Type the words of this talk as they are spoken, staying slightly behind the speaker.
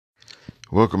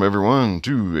Welcome everyone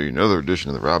to another edition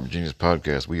of the Rob Genius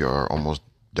Podcast. We are almost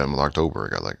done with October. I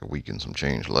got like a week and some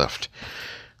change left.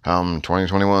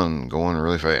 2021 going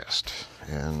really fast.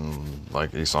 And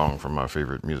like a song from my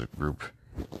favorite music group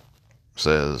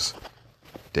says,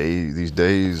 these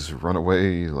days run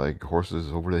away like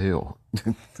horses over the hill.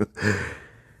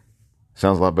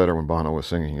 Sounds a lot better when Bono was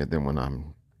singing it than when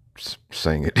I'm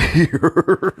saying it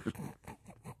here.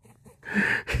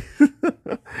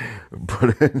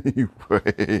 But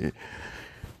anyway,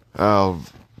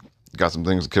 got some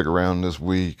things to kick around this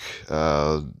week.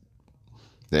 The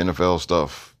NFL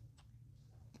stuff,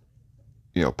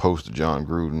 post John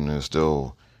Gruden is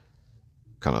still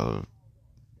kind of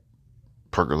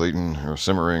percolating or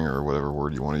simmering or whatever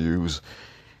word you want to use.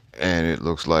 And it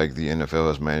looks like the NFL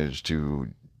has managed to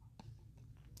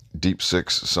deep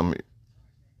six some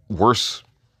worse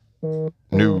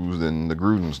news than the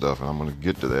Gruden stuff, and I'm going to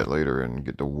get to that later and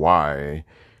get to why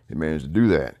they managed to do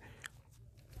that.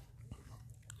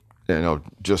 And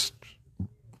just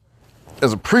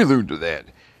as a prelude to that,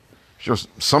 just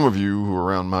some of you who are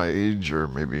around my age, or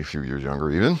maybe a few years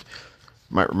younger even,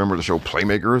 might remember the show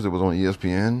Playmakers. It was on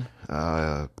ESPN.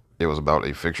 It was about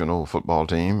a fictional football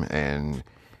team, and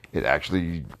it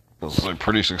actually was a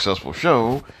pretty successful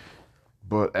show.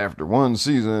 But after one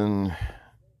season,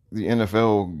 the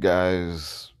NFL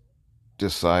guys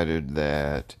decided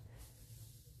that,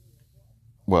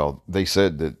 well, they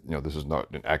said that, this is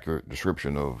not an accurate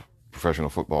description of professional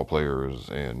football players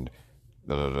and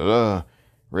da-da-da-da.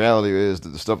 Reality is that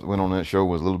the stuff that went on that show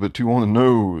was a little bit too on the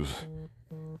nose.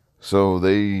 So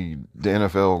the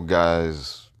NFL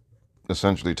guys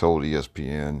essentially told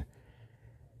ESPN,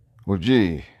 well,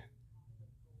 gee,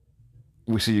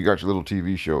 we see you got your little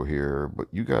TV show here, but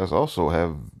you guys also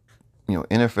have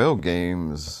NFL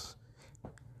games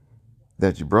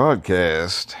that you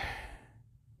broadcast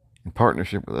in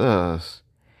partnership with us.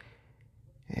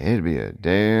 It'd be a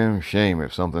damn shame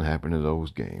if something happened to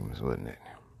those games, wouldn't it?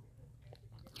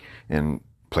 And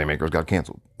Playmakers got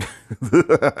canceled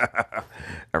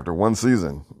after one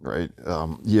season, right?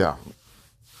 Yeah.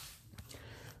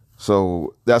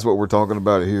 So that's what we're talking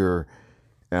about here,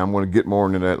 and I'm going to get more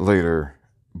into that later.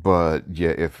 But yeah,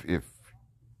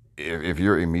 if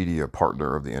you're a media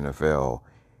partner of the NFL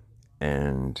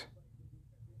and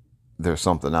there's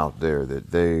something out there that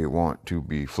they want to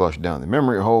be flushed down the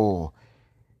memory hole,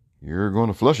 you're going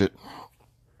to flush it.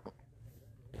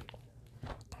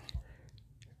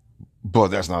 But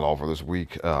that's not all for this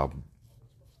week.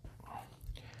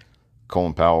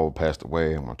 Colin Powell passed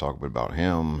away. I'm going to talk a bit about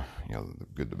him, the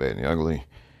good, the bad, and the ugly.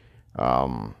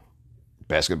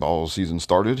 Basketball season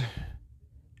started.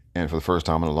 And for the first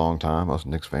time in a long time, us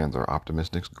Knicks fans are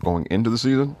optimistic going into the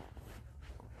season.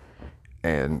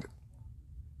 And,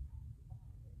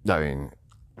 I mean,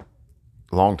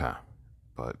 long time.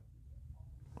 But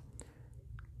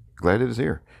glad it is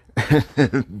here.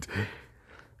 And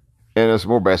there's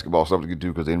more basketball stuff to get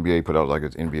to because the NBA put out like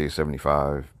its NBA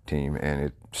 75 team, and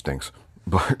it stinks.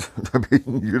 But, I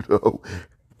mean, well,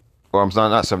 I'm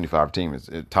not 75 team. It's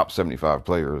top 75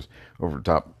 players over the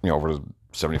top, over the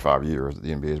 75 years that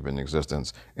the NBA has been in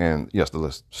existence. And yes, the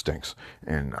list stinks.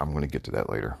 And I'm going to get to that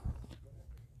later.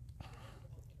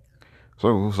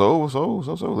 So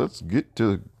let's get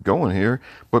to going here.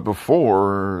 But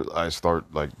before I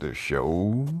start like the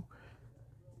show,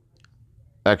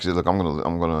 actually, look, I'm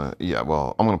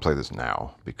gonna play this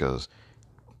now because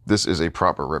this is a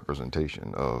proper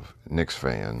representation of Knicks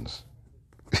fans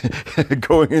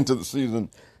going into the season.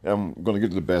 I'm going to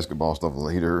get to the basketball stuff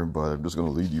later, but I'm just going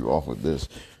to lead you off with this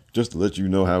just to let you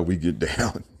know how we get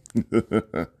down. Double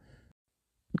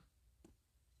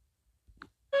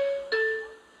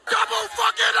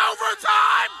fucking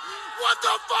overtime! What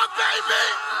the fuck, baby?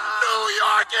 New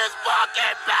York is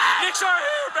fucking back! Knicks are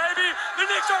here, baby! The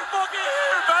Knicks are fucking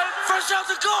here, baby! Fresh out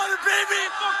the garden, baby!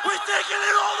 We're taking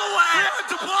it all the way! We had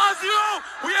de Blasio,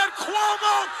 we had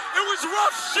Cuomo, it was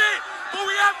rough shit, but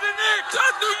we have the Knicks!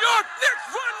 That's New York! Knicks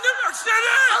run New York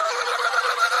City!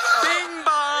 Bing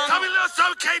bong! Tell me a little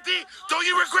something, KD. Don't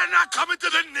you regret not coming to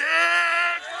the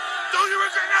Knicks? Don't you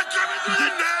regret not coming to the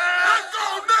Knicks? Let's go,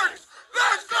 Knicks!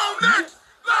 Let's go, Knicks!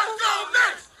 Let's go,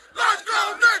 Knicks! Let's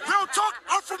go, Knicks! Real talk,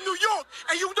 I'm from New York,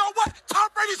 and you know what? Tom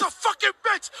Brady's a fucking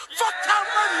bitch! Fuck Tom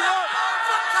Brady, yo!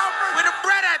 Fuck Tom Brady! Where the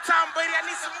bread at, Tom Brady? I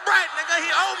need some bread, nigga.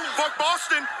 He owe me. Fuck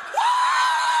Boston!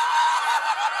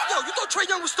 Yo, you thought Trae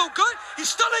Young was still good? He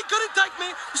still ain't good at Dyke,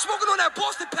 man. You smoking on that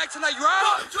Boston pack tonight, you right?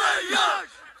 Fuck Trae Young!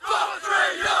 Fuck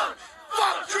Trae Young!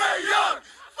 Fuck Trae Young!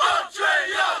 Fuck Trae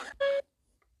Young!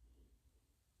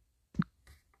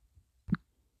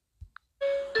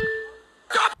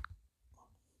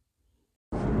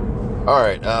 All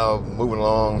right, moving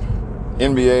along.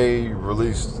 NBA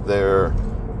released their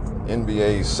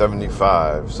NBA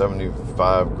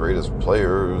 75 greatest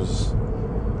players,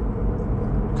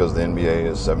 because the NBA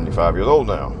is 75 years old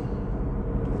now.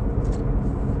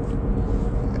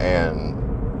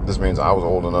 And this means I'm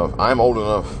old enough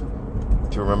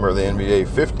to remember the NBA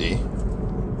 50.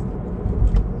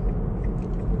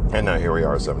 And now here we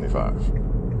are at 75.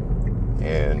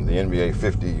 And the NBA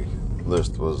 50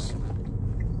 list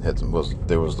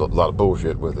there was a lot of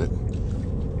bullshit with it.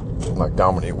 Like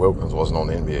Dominique Wilkins wasn't on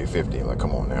the NBA 50. Like,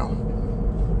 come on now.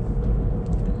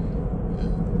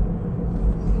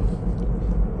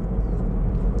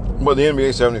 But the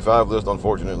NBA 75 list,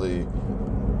 unfortunately,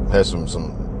 has some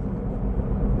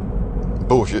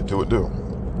bullshit to it too.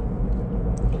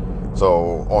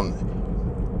 So on,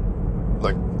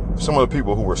 like, some of the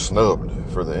people who were snubbed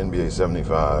for the NBA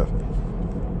 75,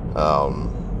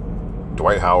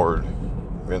 Dwight Howard,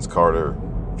 Vince Carter,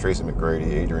 Tracy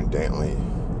McGrady, Adrian Dantley,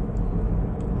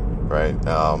 right?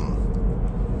 Now,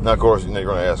 of course, you're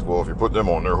going to ask, well, if you put them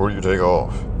on there, who do you take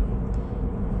off?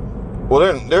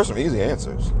 Well, there's some easy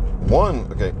answers.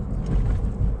 One, okay,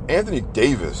 Anthony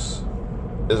Davis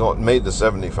made the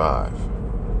 75.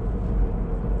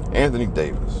 Anthony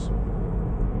Davis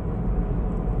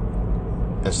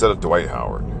instead of Dwight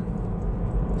Howard.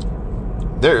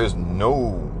 There is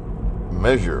no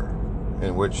measure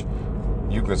in which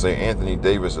you can say Anthony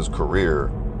Davis's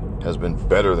career has been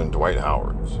better than Dwight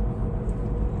Howard's.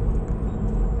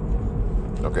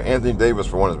 Okay, Anthony Davis,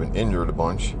 for one, has been injured a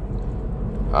bunch.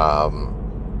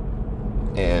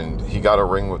 And he got a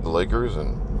ring with the Lakers,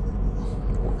 and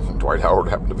Dwight Howard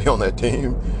happened to be on that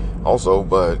team also.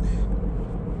 But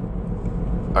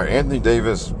all right, Anthony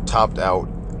Davis topped out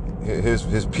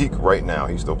his peak right now.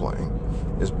 He's still playing.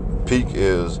 His peak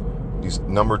is he's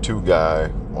number 2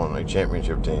 guy on a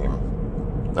championship team.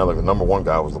 Now, like, the number 1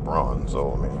 guy was LeBron,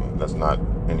 so I mean, that's not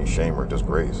any shame or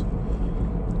disgrace.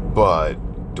 But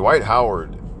Dwight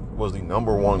Howard was the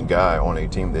number 1 guy on a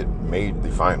team that made the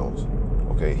finals.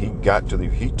 Okay, he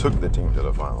took the team to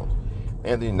the finals.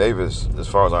 Anthony Davis, as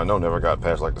far as I know, never got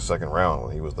past like the second round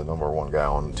when he was the number 1 guy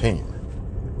on the team.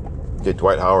 Okay,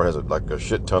 Dwight Howard has a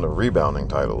shit ton of rebounding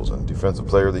titles and Defensive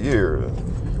Player of the Year. And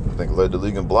I think led the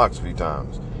league in blocks a few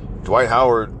times. Dwight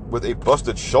Howard, with a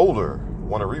busted shoulder,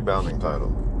 won a rebounding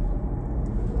title.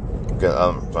 Okay,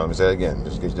 so let me say it again,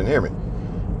 just in case you didn't hear me.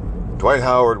 Dwight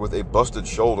Howard, with a busted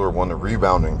shoulder, won the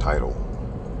rebounding title.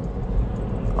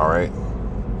 All right.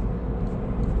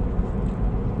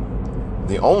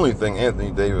 The only thing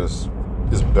Anthony Davis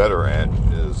is better at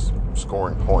is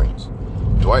scoring points.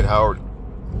 Dwight Howard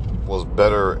was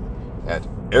better at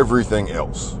everything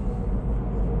else.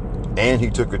 And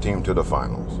he took a team to the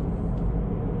finals.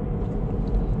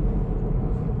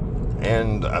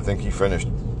 And I think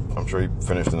I'm sure he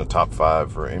finished in the top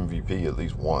 5 for MVP at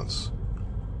least once.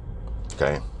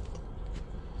 Okay.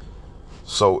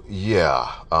 So,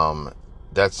 yeah,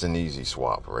 that's an easy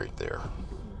swap right there.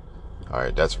 All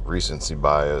right, that's recency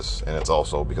bias, and it's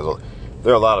also because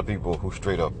there are a lot of people who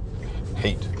straight up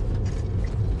hate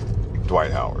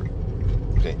Dwight Howard.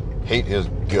 Okay, hate his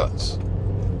guts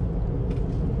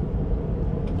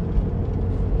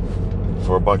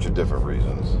for a bunch of different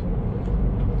reasons.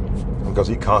 Because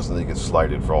he constantly gets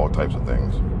slighted for all types of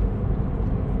things.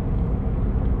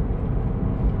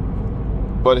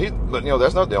 But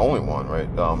that's not the only one, right?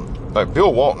 Like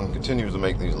Bill Walton continues to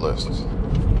make these lists.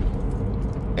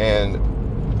 And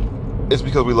it's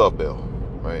because we love Bill,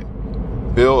 right?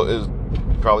 Bill is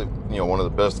probably, one of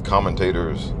the best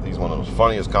commentators. He's one of the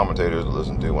funniest commentators to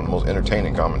listen to, one of the most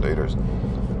entertaining commentators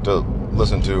to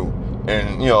listen to.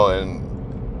 And, and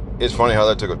it's funny how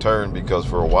that took a turn, because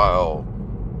for a while,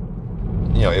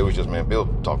 it was just, man, Bill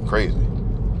talking crazy.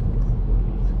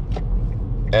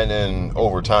 And then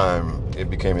over time, it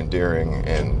became endearing,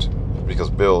 and because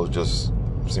Bill just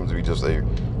seems to be just a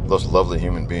most lovely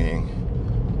human being.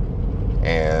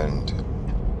 And,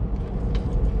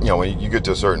 when you get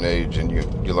to a certain age and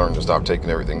you learn to stop taking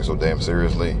everything so damn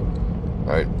seriously,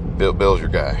 right? Bill's your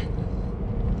guy.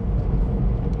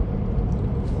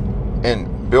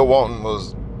 And Bill Walton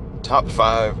was top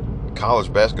 5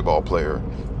 college basketball player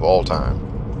of all time.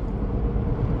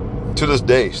 To this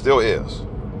day, still is.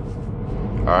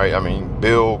 All right, I mean,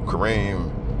 Bill,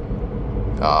 Kareem,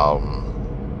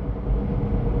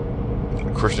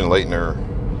 Christian Laettner,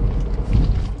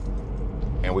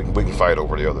 and we can fight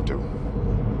over the other 2.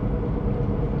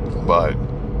 But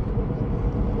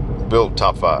Bill,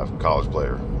 top 5 college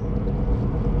player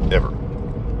ever.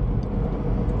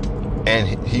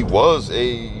 And he was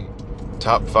a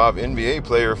top 5 NBA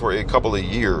player for a couple of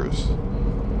years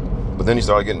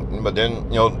But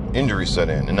then injuries set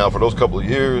in. And now for those couple of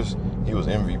years, he was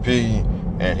MVP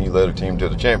and he led a team to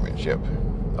the championship.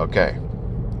 Okay.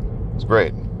 It's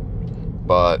great.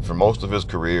 But for most of his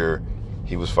career,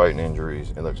 he was fighting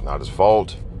injuries. And look, it's not his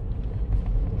fault.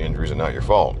 Injuries are not your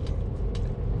fault.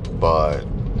 But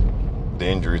the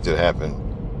injuries did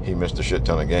happen. He missed a shit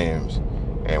ton of games.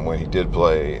 And when he did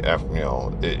play,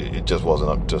 it just wasn't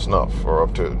up to snuff or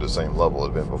up to the same level it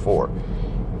had been before.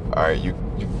 All right,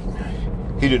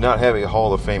 he did not have a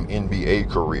Hall of Fame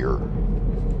NBA career.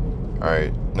 All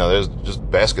right, now there's just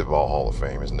basketball Hall of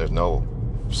Fame, and there's no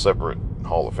separate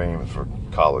Hall of Fame for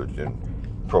college and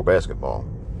pro basketball.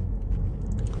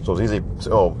 So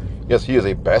yes, he is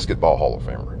a basketball Hall of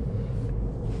Famer.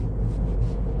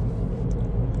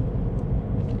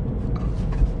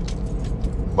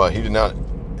 But he did not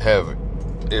have.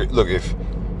 Look, if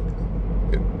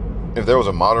there was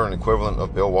a modern equivalent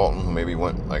of Bill Walton who maybe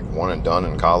went like one and done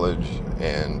in college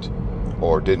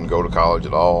or didn't go to college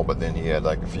at all, but then he had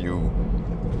like a few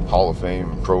Hall of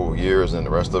Fame pro years and the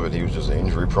rest of it he was just an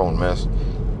injury prone mess,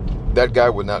 that guy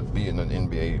would not be in an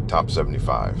NBA top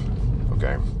 75.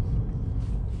 Okay.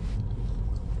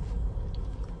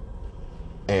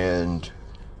 And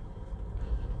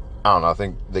I don't know, I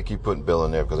think they keep putting Bill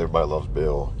in there because everybody loves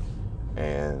Bill.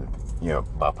 And,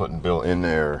 by putting Bill in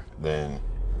there, then,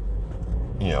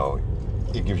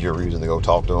 it gives you a reason to go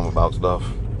talk to him about stuff.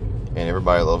 And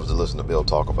everybody loves to listen to Bill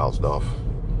talk about stuff.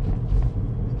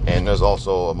 And there's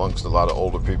also, amongst a lot of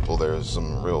older people, there's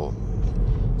some real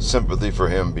sympathy for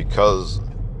him because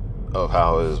of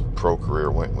how his pro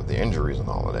career went with the injuries and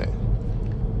all of that.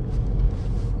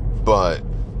 But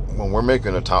when we're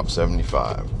making a top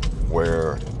 75,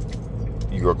 where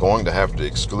you are going to have to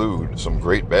exclude some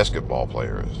great basketball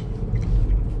players,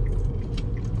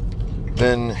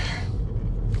 then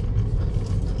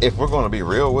if we're going to be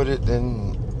real with it,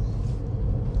 then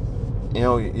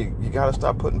you got to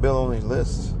stop putting Bill on these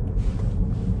lists.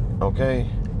 Okay?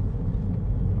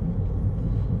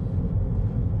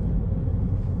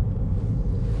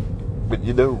 But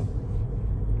you do.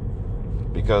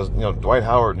 Because, Dwight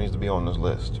Howard needs to be on this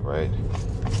list, right?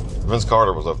 Vince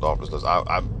Carter was left off this list.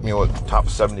 Top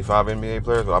 75 NBA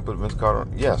players, would I put Vince Carter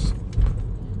on? Yes.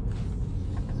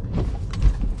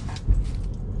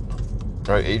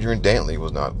 Right, Adrian Dantley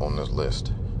was not on this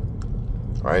list.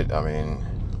 Right? I mean,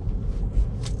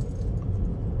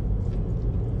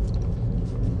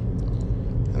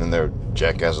 and then there are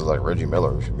jackasses like Reggie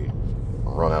Miller who should be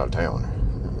run out of town.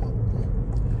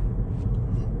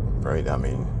 Right? I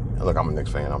mean, look, I'm a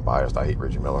Knicks fan. I'm biased. I hate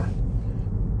Reggie Miller.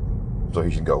 So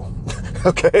he should go.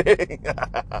 Okay?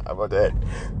 How about that?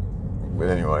 But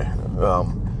anyway,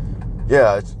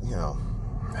 it's,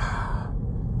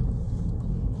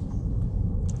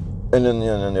 and then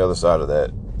on the other side of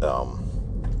that,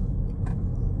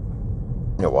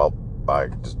 while I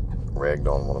just ragged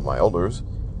on one of my elders,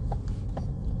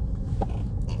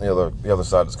 the other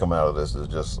side that's coming out of this is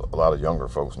just a lot of younger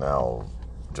folks now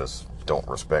just don't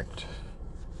respect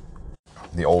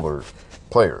the older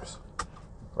players,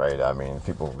 right? I mean,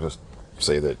 people just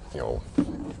say that,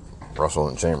 Russell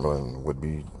and Chamberlain would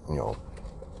be,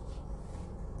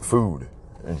 food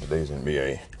in today's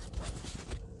NBA.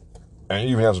 And you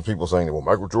even have some people saying that, well,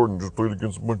 Michael Jordan just played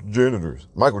against a bunch of janitors.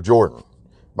 Michael Jordan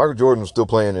was still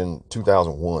playing in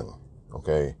 2001,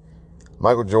 okay?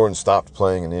 Michael Jordan stopped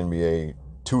playing in the NBA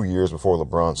 2 years before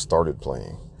LeBron started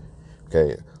playing,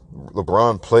 okay?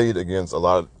 LeBron played against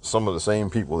some of the same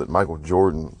people that Michael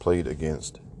Jordan played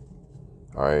against,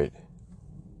 all right?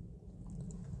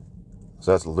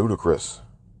 So that's ludicrous.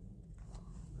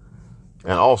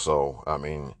 And also, I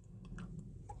mean,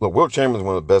 look, Wilt Chamberlain's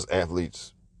one of the best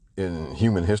athletes in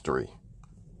human history.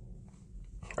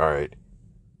 All right.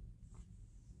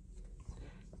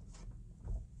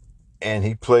 And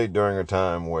he played during a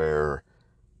time where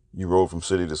you rode from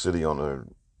city to city on a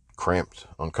cramped,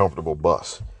 uncomfortable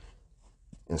bus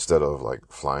instead of like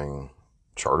flying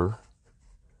charter.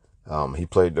 He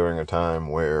played during a time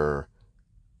where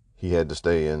he had to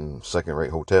stay in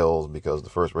second-rate hotels because the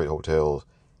first-rate hotels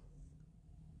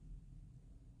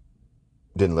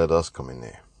didn't let us come in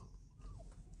there.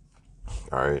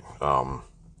 All right.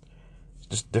 It's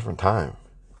just different time,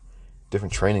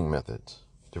 different training methods,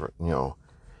 different,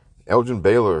 Elgin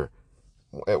Baylor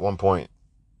at one point,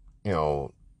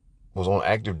 was on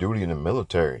active duty in the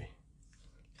military.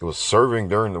 He was serving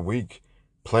during the week,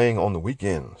 playing on the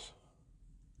weekends.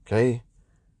 Okay?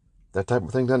 That type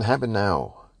of thing doesn't happen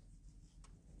now.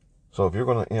 So if you're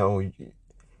going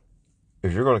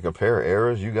to compare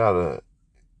eras, you gotta,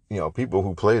 people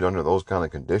who played under those kind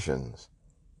of conditions,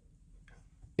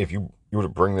 if you were to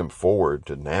bring them forward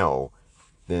to now,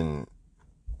 then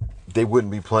they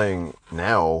wouldn't be playing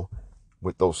now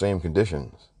with those same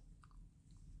conditions,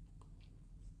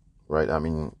 right? I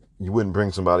mean, you wouldn't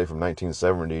bring somebody from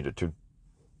 1970 to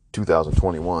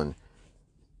 2021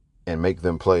 and make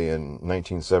them play in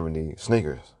 1970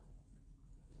 sneakers,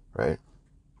 right?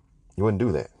 You wouldn't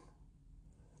do that.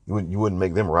 You wouldn't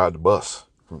make them ride the bus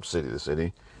from city to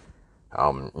city.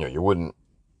 You wouldn't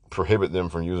prohibit them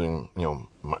from using,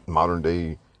 modern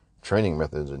day training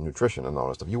methods and nutrition and all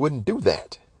that stuff. You wouldn't do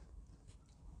that.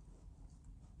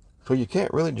 So you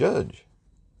can't really judge.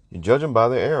 You judge them by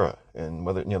their era and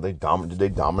whether, did they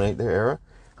dominate their era?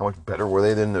 How much better were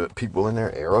they than the people in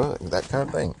their era? That kind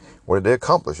of thing. What did they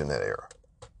accomplish in that era?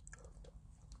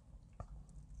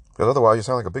 Because otherwise you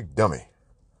sound like a big dummy.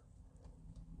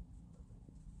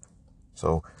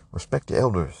 So respect your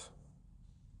elders.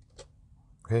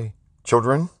 Okay?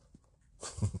 Children.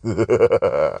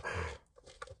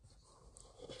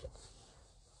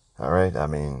 All right? I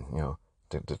mean,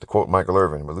 to quote Michael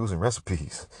Irvin, we're losing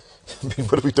recipes. I mean,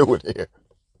 what are we doing here?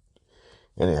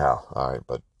 Anyhow, all right,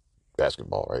 but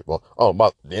basketball, right? Well,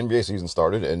 about the NBA season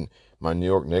started, and my New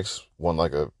York Knicks won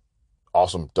like a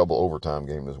awesome double overtime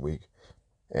game this week,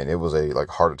 and it was a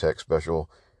heart attack special,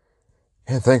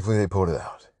 and thankfully they pulled it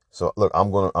out. So look,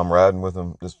 I'm riding with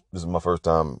them. This is my first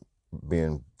time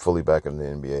being fully back in the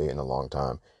NBA in a long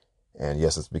time, and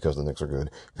yes, it's because the Knicks are good.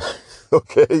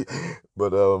 Okay,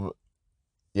 but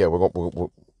yeah, we're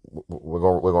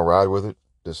gonna ride with it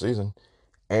this season,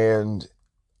 and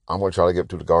I'm gonna try to get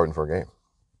to the Garden for a game.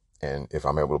 And if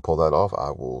I'm able to pull that off,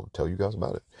 I will tell you guys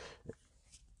about it.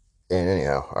 And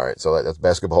anyhow, all right, so that's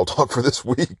basketball talk for this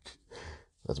week.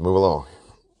 Let's move along.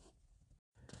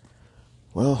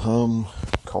 Well,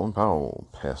 Colin Powell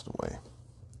passed away.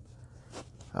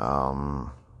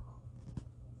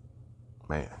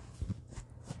 Man.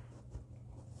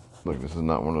 Look, this is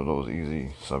not one of those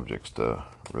easy subjects to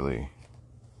really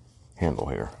handle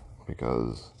here.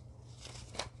 Because,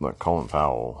 look, Colin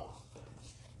Powell,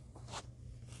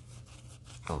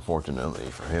 unfortunately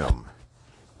for him,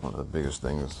 one of the biggest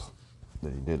things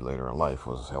that he did later in life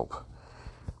was help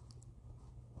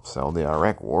sell the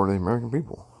Iraq War to the American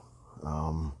people.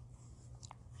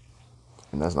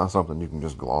 And that's not something you can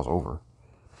just gloss over,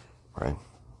 right?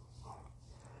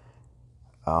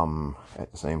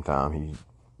 At the same time, he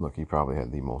probably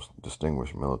had the most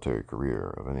distinguished military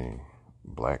career of any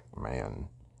black man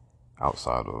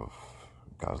outside of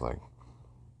guys like,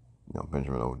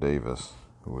 Benjamin O. Davis,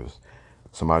 who was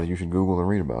somebody you should Google and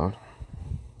read about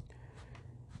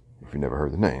if you never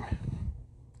heard the name.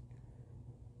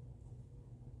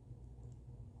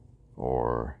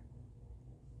 Or,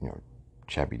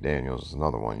 Chappie Daniels is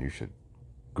another one you should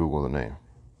Google the name,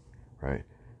 right?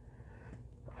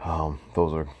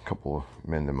 Those are a couple of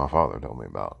men that my father told me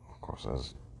about. Of course,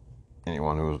 as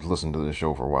anyone who has listened to this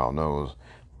show for a while knows,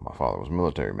 my father was a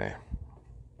military man.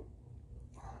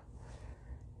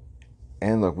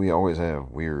 And look, we always have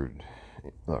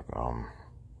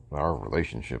our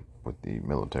relationship with the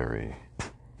military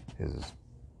is,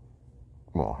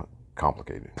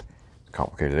 complicated. It's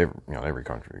complicated every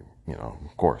country,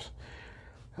 of course.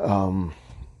 And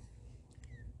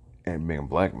being a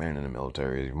black man in the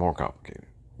military is more complicated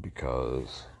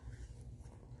because,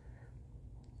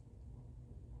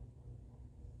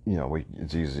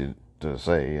 it's easy to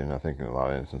say, and I think in a lot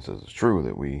of instances it's true,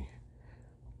 that we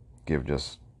give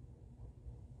just,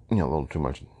 a little too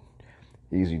much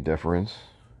easy deference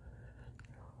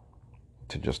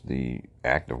to just the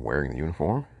act of wearing the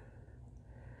uniform.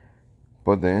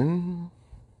 But then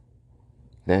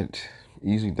that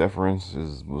easy deference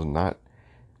was not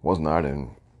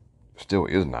and still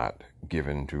is not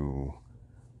given to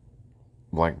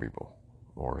black people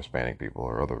or Hispanic people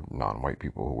or other non-white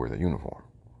people who wear the uniform.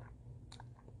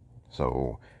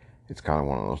 So it's kind of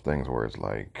one of those things where it's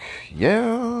like,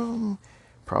 yeah,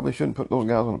 probably shouldn't put those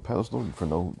guys on a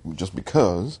pedestal just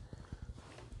because,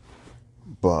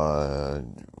 but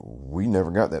we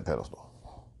never got that pedestal.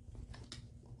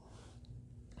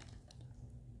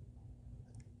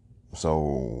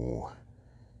 So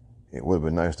it would have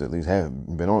been nice to at least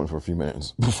have been on it for a few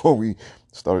minutes before we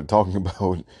started talking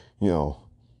about,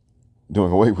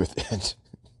 doing away with it,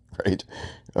 right?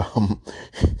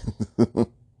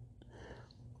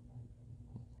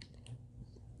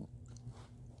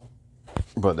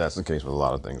 But that's the case with a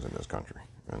lot of things in this country,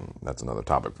 and that's another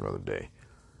topic for another day.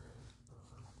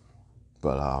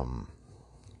 But I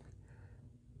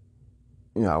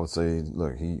would say,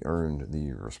 look, he earned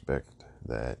the respect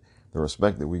that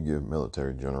we give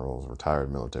military generals, retired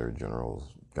military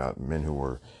generals, got men who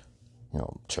were,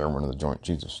 chairman of the Joint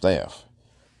Chiefs of Staff.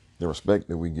 The respect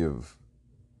that we have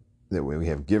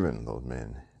given those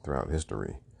men throughout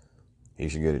history he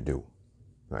should get it due,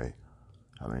 right?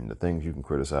 I mean, the things you can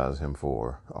criticize him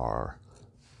for are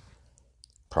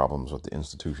problems with the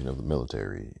institution of the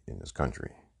military in this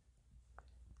country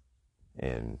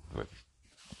and with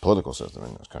the political system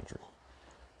in this country.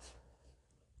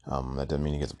 That doesn't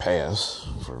mean he gets a pass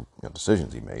for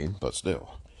decisions he made, but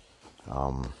still.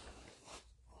 I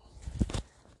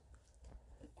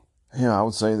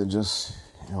would say that just,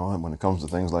 when it comes to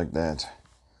things like that,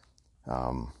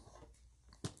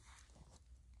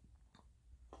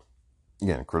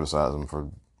 again, criticize him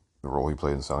for the role he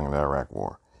played in selling the Iraq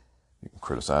War. You can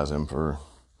criticize him for,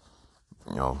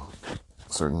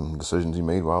 certain decisions he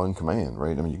made while in command,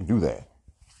 right? I mean, you can do that.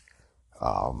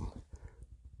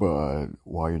 But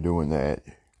while you're doing that,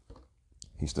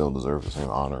 he still deserves the same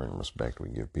honor and respect we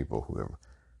give people who have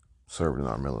served in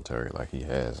our military like he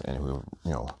has, and who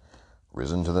have,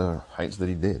 risen to the heights that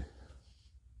he did.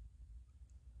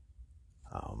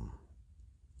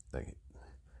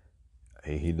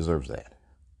 He deserves that.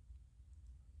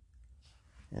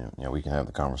 And, we can have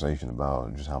the conversation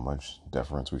about just how much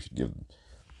deference we should give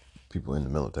people in the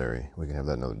military. We can have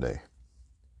that another day.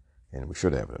 And we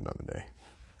should have it another day.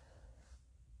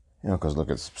 Because look,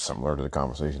 it's similar to the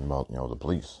conversation about, the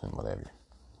police and what have you.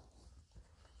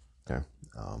 Okay.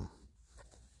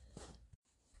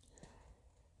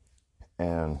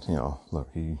 And, look,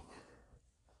 he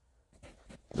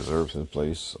deserves his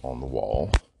place on the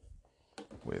wall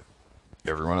with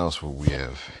everyone else who we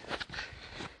have,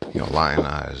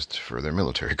 lionized for their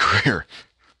military career.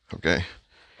 Okay.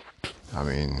 I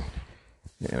mean,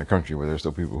 in a country where there's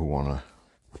still people who want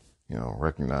to,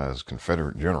 recognize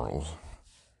Confederate generals,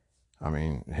 I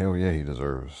mean, hell yeah, he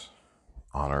deserves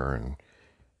honor and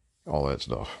all that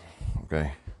stuff.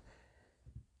 Okay.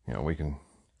 We can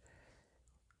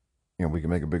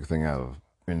make a big thing out of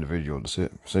individual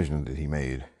decisions that he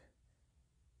made,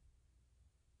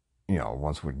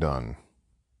 once we're done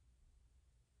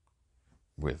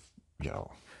with,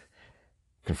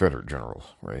 Confederate generals,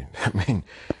 right? I mean,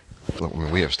 look,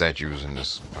 we have statues in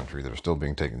this country that are still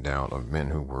being taken down of men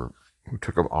who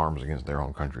took up arms against their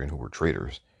own country and who were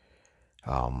traitors.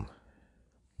 I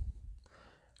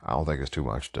don't think it's too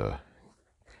much to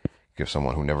give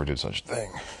someone who never did such a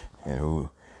thing, and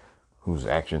whose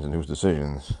actions and whose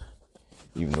decisions,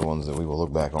 even the ones that we will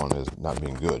look back on as not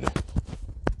being good,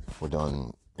 were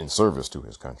done in service to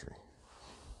his country.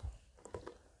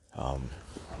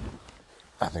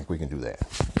 I think we can do that.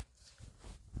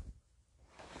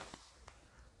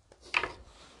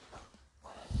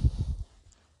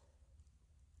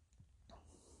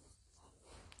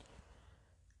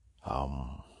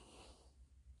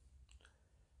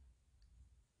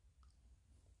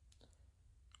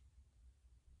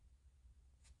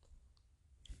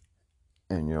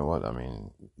 And you know what? I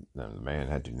mean, the man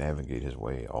had to navigate his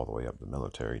way all the way up the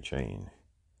military chain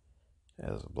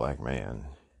as a black man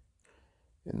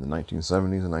in the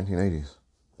 1970s and 1980s.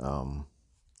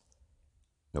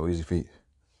 No easy feat.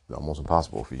 Almost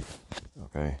impossible feat.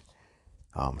 Okay?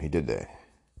 He did that.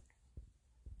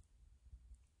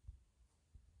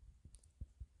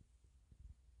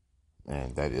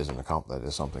 And that is that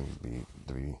is something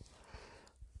to be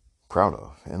proud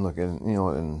of. And look,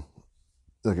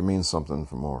 look, it means something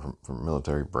for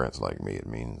military brats like me. It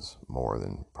means more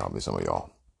than probably some of y'all.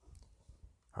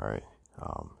 All right.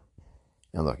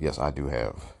 And look, yes, I do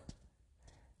have,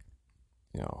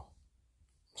 a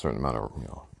certain amount of,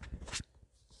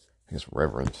 I guess,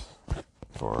 reverence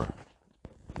for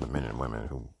the men and women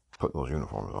who put those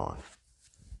uniforms on.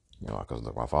 Because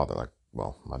look, my father,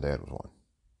 my dad was one.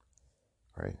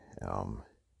 Right.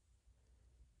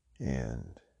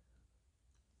 And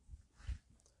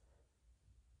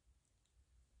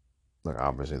look,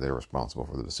 obviously they're responsible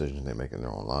for the decisions they make in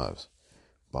their own lives,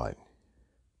 but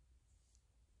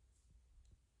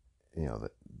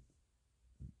that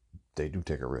they do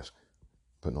take a risk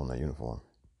putting on that uniform,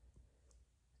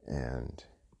 and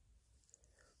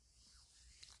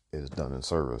it is done in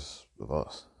service of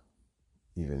us,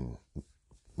 even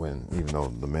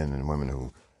though the men and women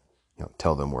who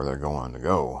tell them where they're going to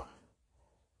go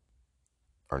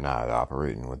are not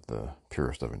operating with the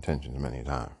purest of intentions many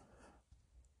times.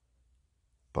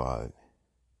 But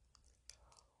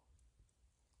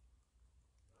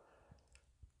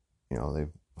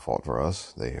they've fought for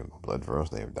us, they have bled for us,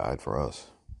 they have died for us.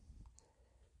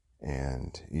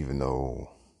 And even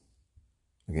though,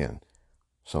 again,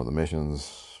 some of the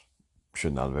missions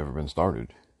should not have ever been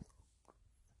started,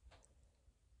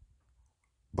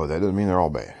 but that doesn't mean they're all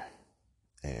bad.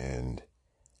 And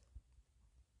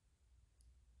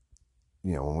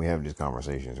when we have these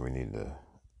conversations, we need to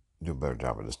do a better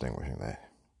job of distinguishing that.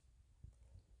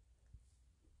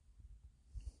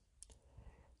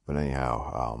 But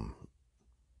anyhow,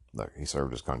 look, he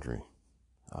served his country.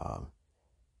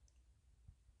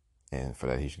 And for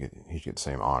that, he should get the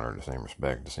same honor, the same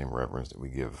respect, the same reverence that we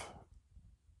give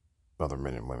other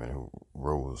men and women who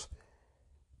rose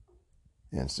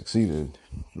and succeeded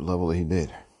to the level that he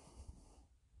did.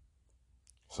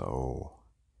 So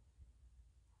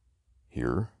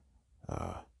here,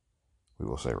 we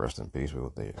will say rest in peace. We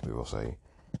will say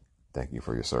thank you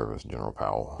for your service, General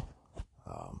Powell.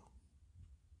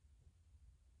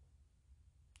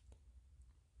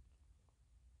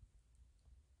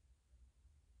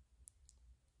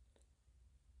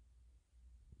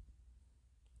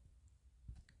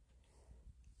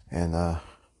 And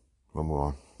we'll move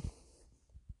on.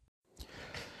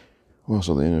 Well,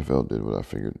 so the NFL did what I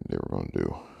figured they were going to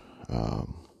do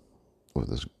with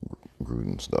this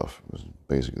Gruden stuff. It was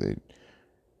basically they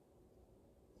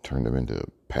turned him into a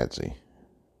patsy.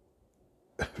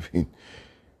 I mean,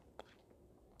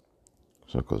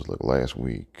 so because like last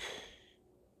week,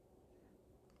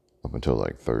 up until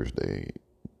like Thursday,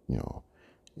 you know,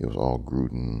 it was all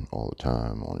Gruden all the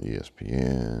time on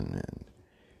ESPN and,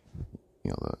 you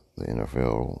know, the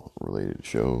NFL related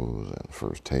shows and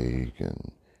First Take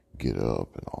and Get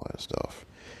Up and all that stuff.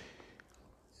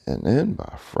 And then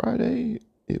by Friday,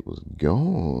 it was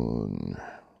gone.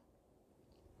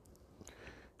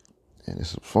 And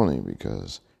this is funny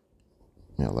because,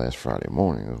 you know, last Friday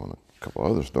morning was when a couple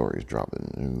other stories dropped in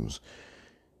the news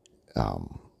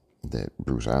that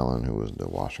Bruce Allen, who was the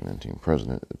Washington team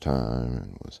president at the time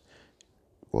and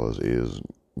is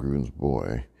Gruden's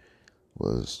boy,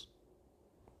 was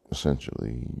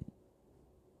essentially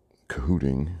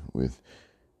cahooting with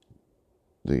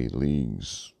the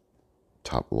league's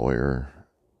top lawyer,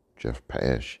 Jeff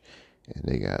Pash, and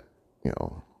they got, you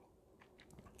know,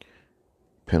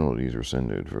 penalties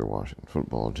rescinded for the Washington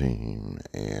football team,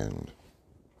 and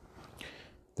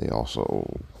they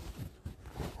also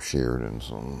shared in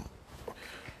some,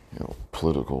 you know,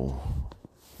 political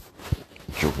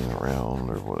joking around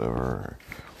or whatever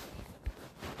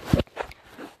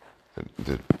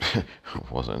that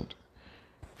wasn't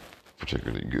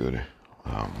particularly good.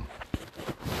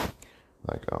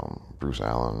 Bruce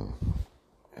Allen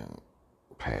and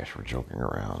Pash were joking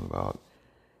around about,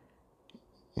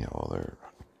 you know, they're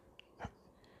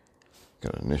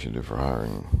got an initiative for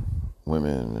hiring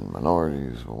women and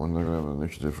minorities, but when they're going to have an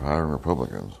initiative for hiring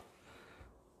Republicans.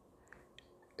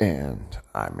 And,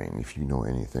 I mean, if you know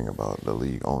anything about the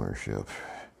league ownership,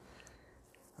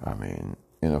 I mean,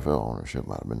 NFL ownership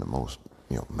might have been the most,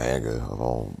 you know, MAGA of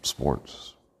all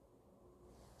sports.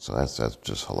 So that's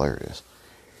just hilarious.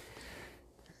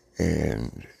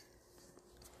 And,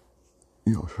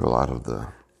 you know, for a lot of the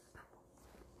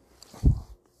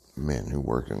men who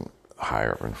work in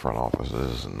higher up in front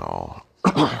offices and all,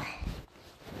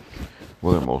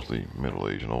 well, they're mostly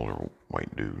middle-aged and older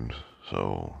white dudes.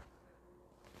 So,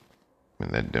 I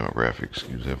mean, that demographic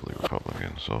skews heavily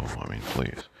Republican. So, I mean,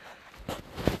 please.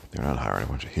 They're not hiring a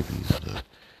bunch of hippies to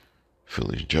fill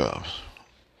these jobs.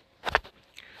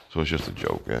 So it's just a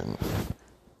joke. And,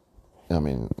 I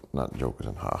mean, not joke as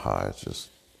in ha-ha. It's just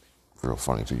real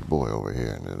funny to your boy over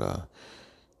here. And that,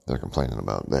 they're complaining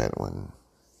about that when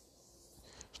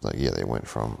it's like, yeah, they went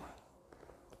from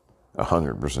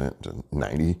 100% to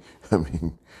 90%. I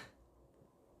mean,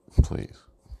 please.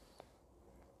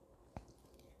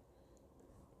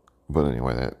 But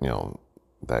anyway, that, you know,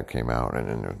 that came out, and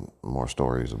then there's more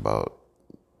stories about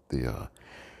the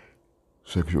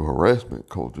sexual harassment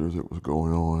culture that was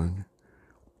going on.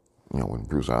 You know, when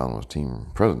Bruce Allen was team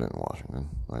president in Washington,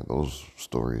 like those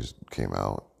stories came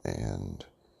out, and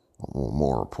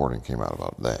more reporting came out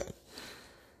about that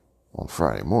on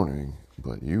Friday morning.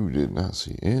 But you did not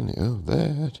see any of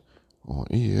that on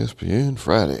ESPN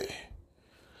Friday.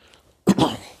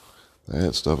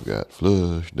 That stuff got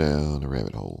flushed down the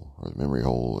rabbit hole, or the memory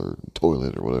hole, or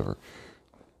toilet, or whatever.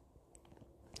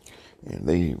 And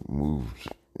they moved,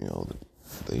 you know,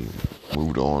 they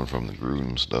moved on from the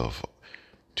Gruden stuff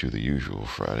to the usual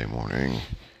Friday morning,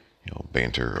 you know,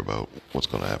 banter about what's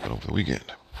going to happen over the weekend.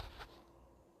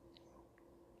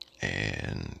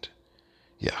 And,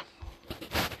 yeah.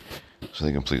 So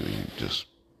they completely just,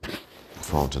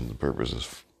 for all intents and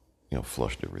purposes, you know,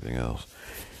 flushed everything else.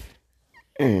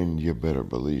 And you better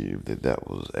believe that that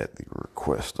was at the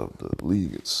request of the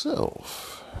league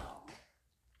itself.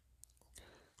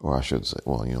 Or I should say,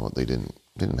 well, you know what, they didn't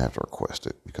have to request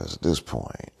it, because at this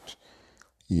point,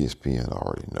 ESPN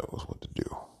already knows what to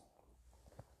do.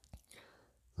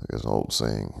 There's an old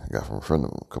saying I got from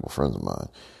a couple friends of mine,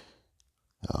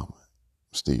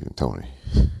 Steve and Tony.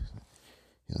 You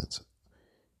know, it's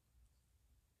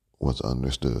what's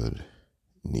understood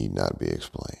need not be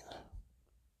explained.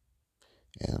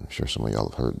 And I'm sure some of y'all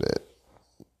have heard that.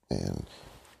 And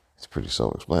it's pretty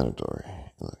self-explanatory.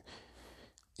 Look,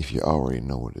 if you already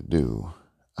know what to do,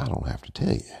 I don't have to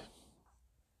tell you.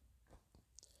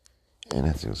 And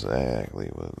that's exactly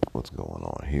what's going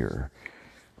on here.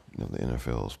 You know, the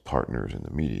NFL's partners in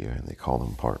the media, and they call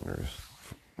them partners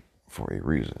for a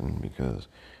reason, because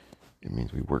it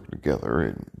means we work together.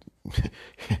 And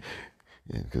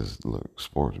because, look,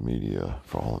 sports media,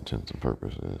 for all intents and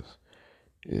purposes,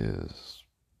 is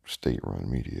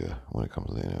state-run media when it comes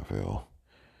to the NFL.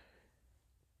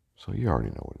 So you already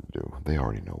know what to do. They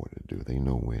already know what to do. They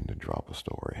know when to drop a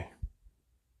story.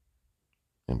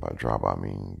 And by drop, I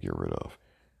mean get rid of.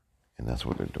 And that's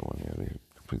what they're doing here. They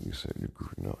completely said you're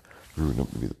Gruden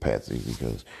up to be the patsy,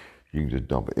 because you can just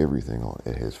dump everything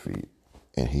at his feet,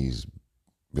 and he's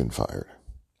been fired.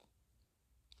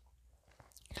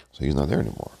 So he's not there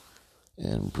anymore.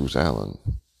 And Bruce Allen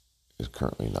is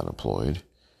currently not employed.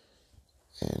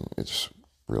 And it's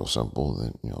real simple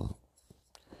that, you know,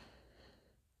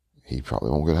 he probably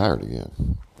won't get hired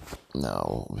again.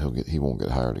 Now, he won't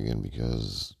get hired again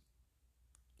because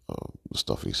of the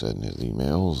stuff he said in his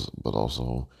emails, but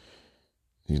also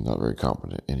he's not very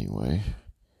competent anyway.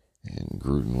 And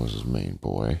Gruden was his main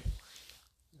boy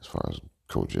as far as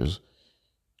coaches.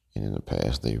 And in the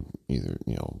past, they either,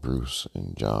 you know, Bruce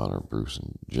and John or Bruce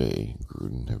and Jay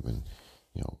Gruden have been,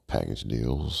 you know, package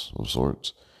deals of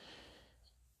sorts.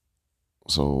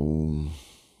 So,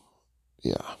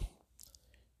 yeah.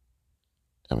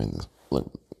 I mean,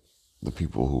 the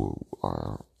people who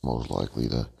are most likely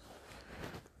to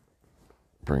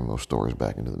bring those stories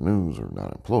back into the news are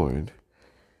not employed.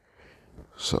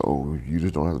 So you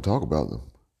just don't have to talk about them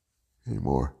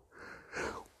anymore.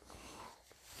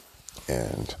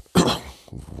 And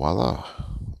voila,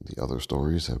 the other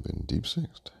stories have been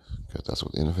deep-sixed, because that's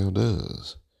what the NFL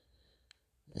does.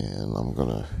 And I'm going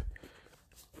to,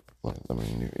 I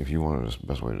mean, if you want the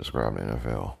best way to describe the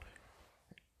NFL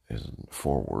is a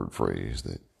 4-word phrase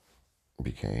that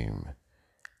became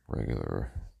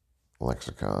regular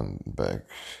lexicon back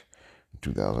in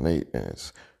 2008, and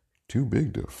it's too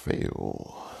big to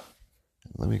fail.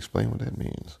 Let me explain what that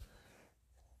means.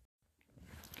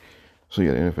 So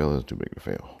yeah, the NFL is too big to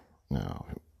fail. Now,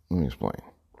 let me explain.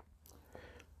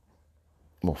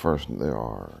 Well, first, there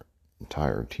are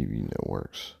entire TV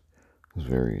networks whose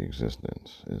very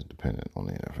existence is dependent on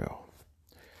the NFL.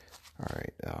 All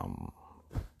right.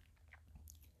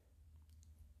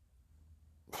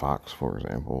 Fox, for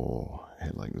example,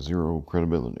 had like zero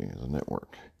credibility as a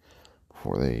network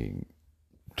before they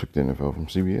took the NFL from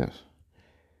CBS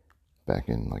back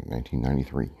in like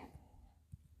 1993.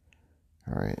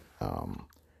 All right.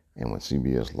 And when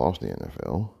CBS lost the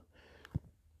NFL,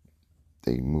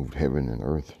 they moved heaven and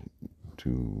earth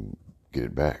to get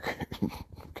it back.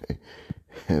 Okay.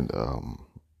 And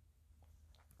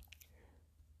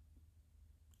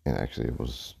actually it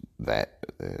was that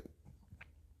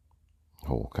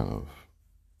whole kind of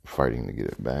fighting to get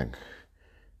it back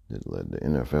that led the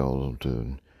NFL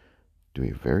to do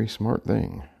a very smart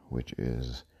thing, which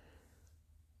is,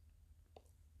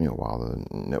 you know, while the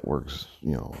networks,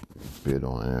 you know, bid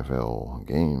on NFL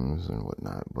games and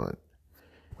whatnot, but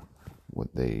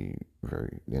what the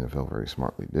NFL very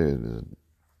smartly did is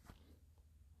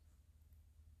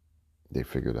they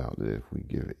figured out that if we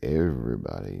give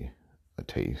everybody a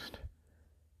taste,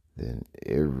 then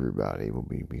everybody will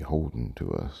be beholden to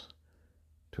us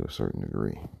to a certain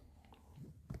degree.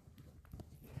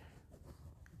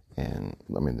 And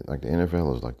I mean, like the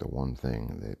NFL is like the one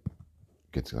thing that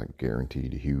gets like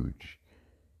guaranteed huge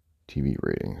TV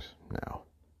ratings now.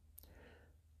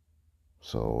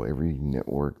 So every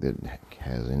network that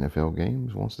has NFL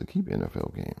games wants to keep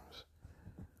NFL games,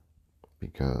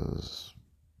 because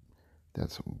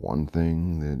that's one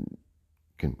thing that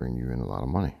can bring you in a lot of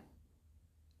money.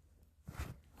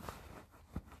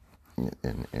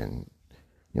 And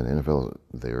you know, the NFL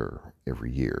is there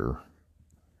every year,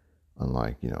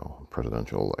 unlike, you know,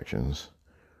 presidential elections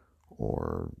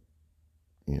or,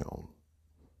 you know,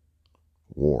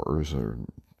 wars or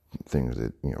things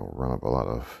that, you know, run up a lot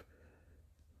of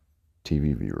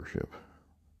TV viewership.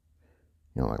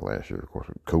 You know, like last year, of course,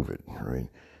 with COVID, right?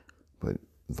 But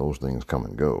those things come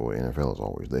and go. The NFL is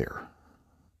always there.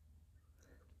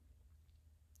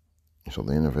 So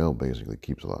the NFL basically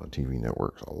keeps a lot of TV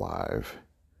networks alive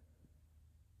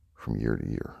from year to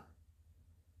year.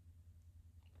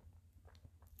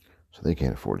 So they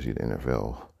can't afford to see the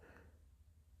NFL,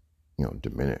 you know,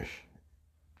 diminish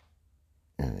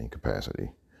in any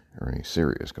capacity or any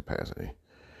serious capacity.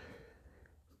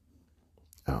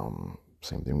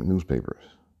 Same thing with newspapers.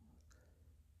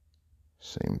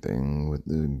 Same thing with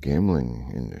the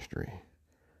gambling industry.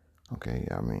 Okay,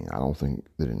 I mean, I don't think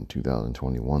that in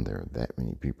 2021 there are that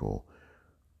many people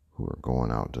who are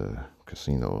going out to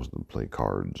casinos to play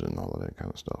cards and all of that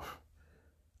kind of stuff.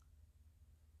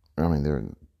 I mean,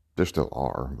 there still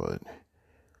are, but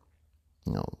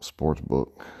sports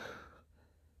book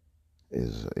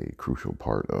is a crucial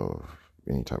part of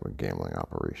any type of gambling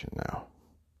operation now.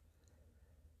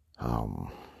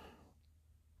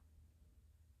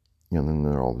 And then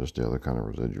there are all just the other kind of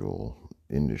residual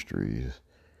industries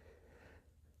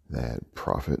that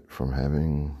profit from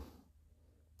having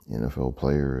NFL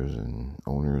players and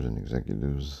owners and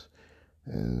executives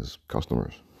as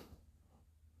customers.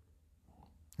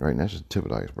 Right, and that's just the tip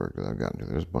of the iceberg that I've gotten to.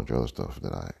 There's a bunch of other stuff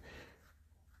that I,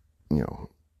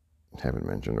 haven't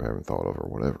mentioned or haven't thought of or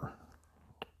whatever.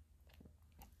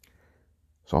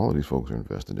 So all of these folks are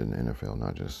invested in the NFL,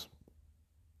 not just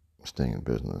staying in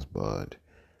business, but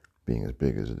being as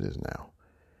big as it is now.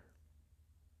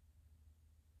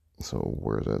 So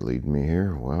where's that leading me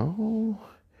here? Well,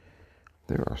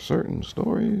 there are certain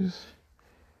stories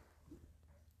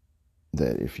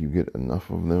that if you get enough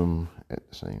of them at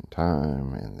the same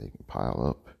time and they can pile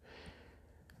up,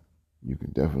 you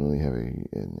can definitely have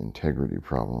an integrity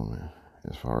problem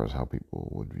as far as how people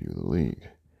would view the league.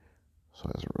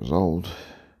 So as a result,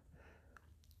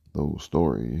 those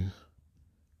stories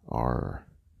are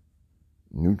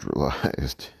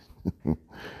neutralized,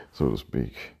 so to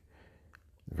speak,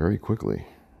 very quickly.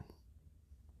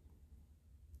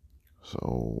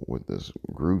 So with this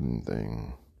Gruden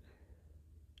thing,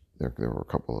 there were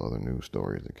a couple of other news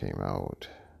stories that came out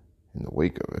in the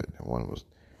wake of it. And one was,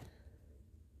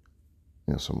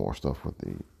 some more stuff with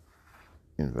the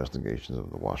investigations of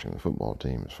the Washington football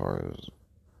team as far as,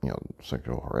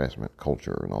 sexual harassment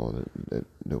culture and all of it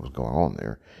that was going on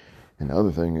there. And the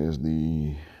other thing is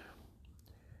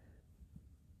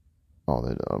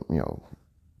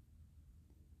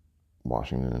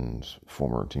Washington's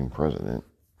former team president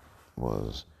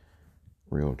was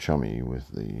real chummy with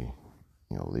the,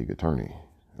 league attorney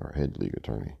or head league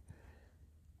attorney.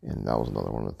 And that was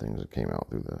another one of the things that came out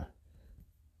through the,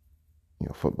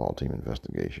 football team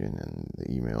investigation and the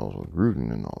emails with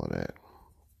Gruden and all of that.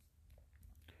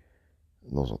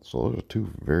 Those are two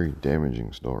very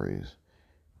damaging stories.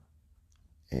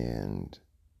 And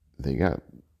they got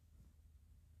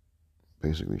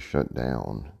basically shut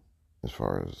down as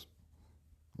far as,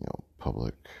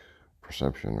 public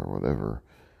perception or whatever,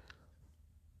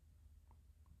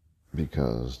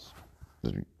 because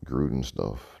the Gruden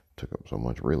stuff took up so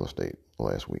much real estate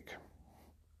last week.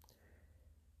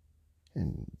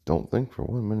 And don't think for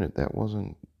 1 minute that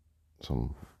wasn't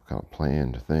some kind of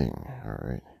planned thing, all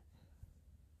right?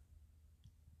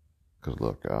 Because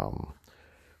look,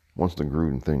 once the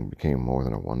Gruden thing became more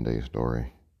than a one-day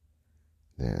story,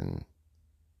 then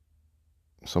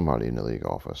somebody in the league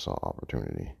office saw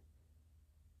opportunity.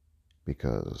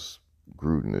 Because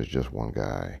Gruden is just one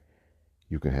guy.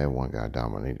 You can have one guy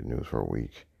dominate the news for a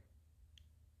week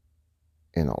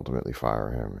and ultimately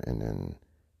fire him and then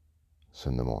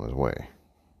send him on his way.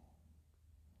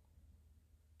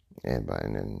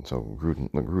 So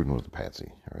Gruden was the patsy.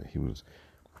 All right? He was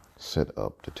set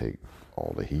up to take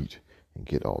all the heat and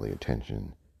get all the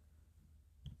attention.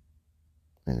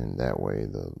 And in that way,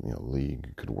 the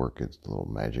league could work its little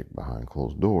magic behind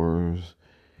closed doors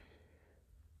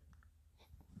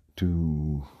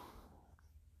to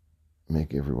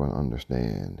make everyone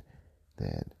understand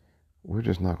that we're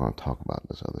just not going to talk about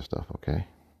this other stuff, okay?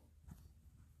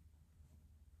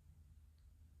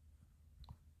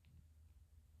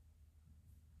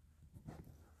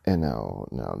 And now,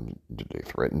 did they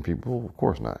threaten people? Of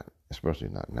course not, especially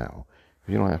not now.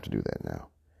 You don't have to do that now.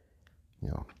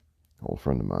 An old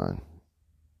friend of mine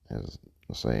has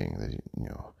a saying that,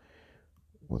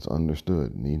 what's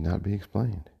understood need not be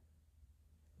explained.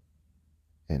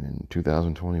 And in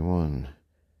 2021,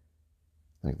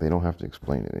 they don't have to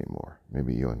explain it anymore.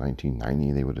 Maybe, in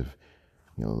 1990, they would have,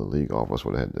 the league office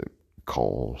would have had to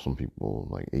call some people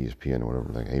like ESPN or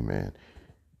whatever, like, hey man,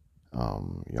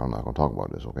 y'all not going to talk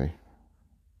about this, okay?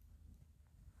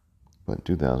 But in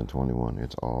 2021,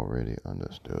 it's already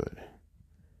understood.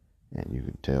 And you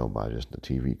could tell by just the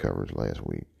TV coverage last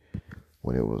week,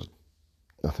 when it was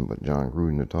nothing but John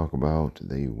Gruden to talk about,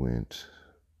 they went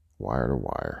wire to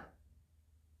wire.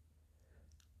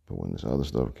 But when this other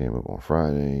stuff came up on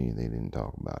Friday, they didn't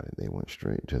talk about it. They went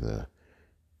straight to the,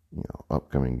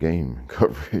 upcoming game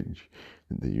coverage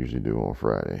that they usually do on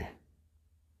Friday.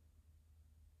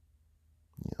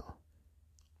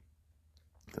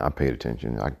 I paid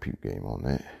attention. I peeped game on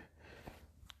that.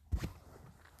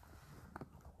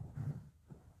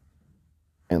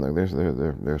 And like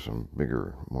there's some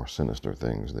bigger, more sinister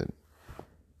things that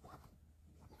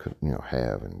could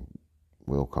have and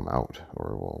will come out,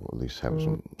 or will at least have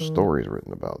some stories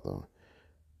written about them.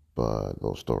 But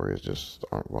those stories just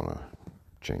aren't going to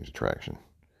change the traction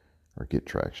or get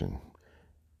traction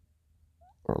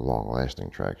or long-lasting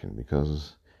traction,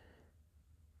 because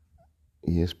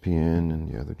ESPN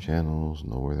and the other channels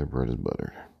know where their bread is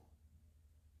buttered.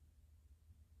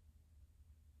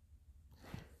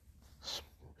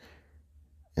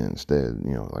 And instead,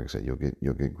 like I said, you'll get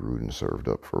Gruden served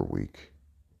up for a week,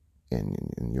 and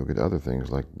you'll get other things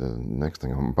like the next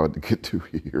thing I'm about to get to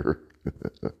here.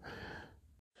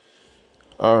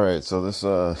 All right, so this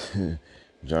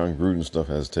John Gruden stuff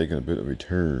has taken a bit of a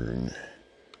turn.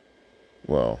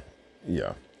 Well,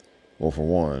 yeah. Well, for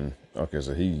one, okay,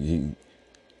 so he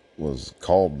was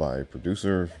called by a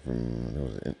producer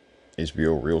from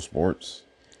HBO Real Sports,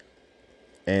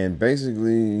 and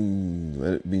basically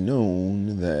let it be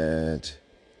known that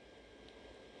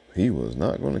he was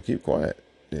not going to keep quiet.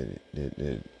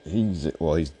 He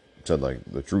said like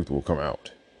the truth will come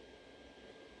out.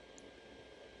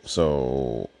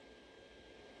 So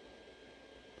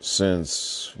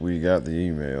since we got the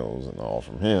emails and all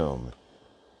from him,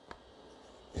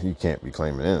 he can't be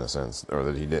claiming innocence or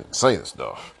that he didn't say the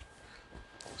stuff.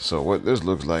 So what this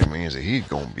looks like means that he's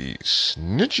gonna be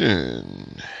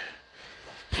snitching,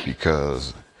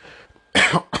 because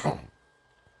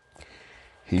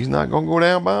he's not gonna go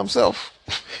down by himself.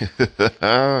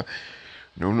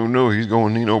 No, he's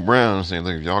going Nino Brown and saying,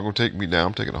 look, if y'all gonna take me down,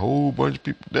 I'm taking a whole bunch of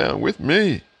people down with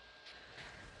me.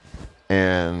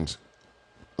 And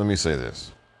let me say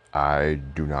this, I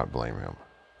do not blame him,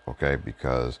 okay,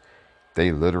 because the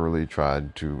NFL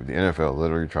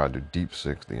literally tried to deep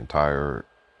six the entire,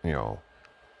 the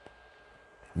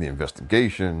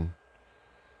investigation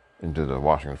into the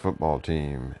Washington football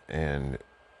team, and,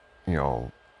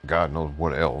 God knows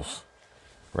what else,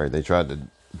 right? They tried to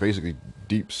basically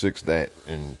deep six that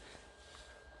and,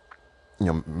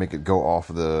 make it go off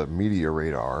the media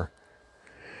radar.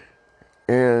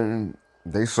 And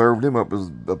they served him up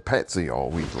as a patsy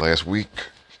all last week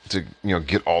to,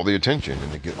 get all the attention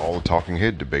and to get all the talking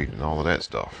head debate and all of that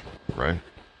stuff, right?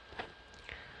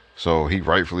 So he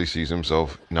rightfully sees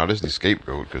himself not as the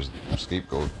scapegoat, because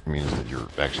scapegoat means that you're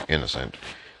actually innocent,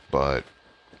 but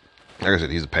like I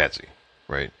said, he's a patsy,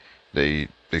 right? They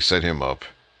set him up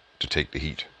to take the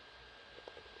heat,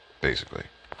 basically,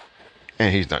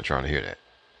 and he's not trying to hear that.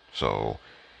 So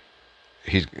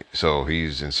he's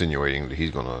insinuating that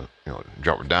he's gonna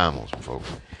drop a dime on some folks,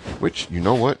 which, you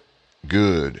know what,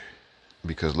 good,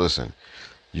 because listen,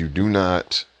 you do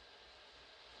not,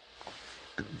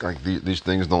 like, these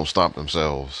things don't stop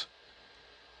themselves.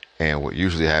 And what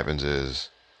usually happens is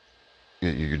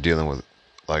you're dealing with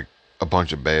like a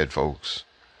bunch of bad folks,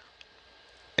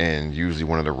 and usually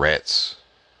one of the rats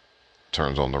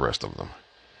turns on the rest of them,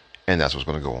 and that's what's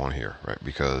going to go on here, right?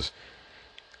 Because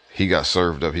he got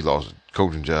served up, he lost his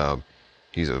coaching job,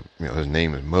 he's his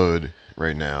name is Mud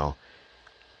right now,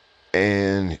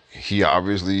 and he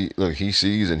obviously, look, he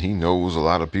sees and he knows a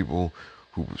lot of people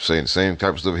who were saying the same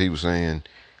type of stuff he was saying,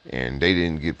 and they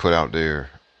didn't get put out there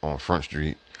on Front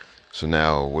Street. So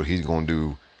now what he's going to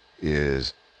do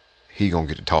is he's going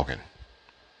to get to talking.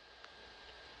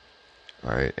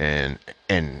 All right. And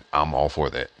I'm all for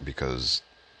that, because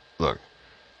look,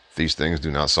 these things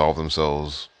do not solve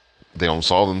themselves. They don't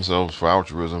solve themselves for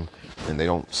altruism, and they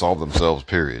don't solve themselves,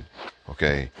 period.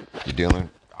 Okay. You're dealing,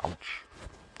 ouch.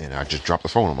 And I just dropped the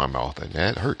phone on my mouth, and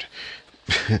that hurt.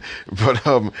 But,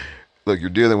 look, you're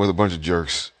dealing with a bunch of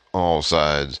jerks on all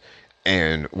sides,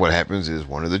 and what happens is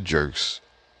one of the jerks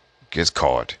gets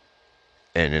caught,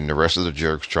 and then the rest of the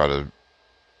jerks try to,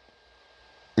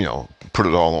 put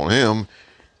it all on him,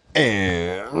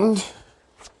 and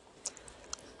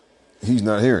he's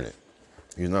not hearing it.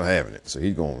 He's not having it. So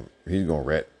he's going to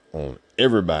rat on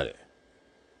everybody,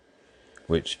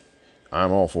 which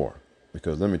I'm all for,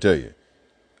 because let me tell you,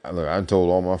 I told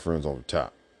all my friends on the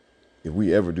top, if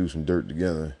we ever do some dirt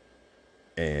together,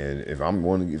 and if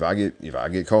I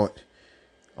get caught,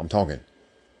 I'm talking.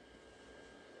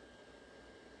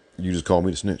 You just call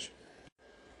me the snitch.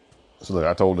 So look,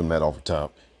 I told them that off the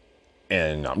top,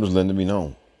 and I'm just letting it be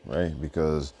known, right?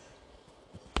 Because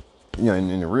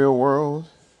in the real world,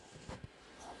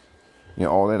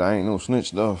 all that I ain't no snitch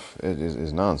stuff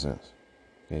is nonsense.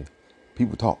 Okay,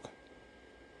 people talk,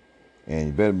 and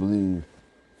you better believe,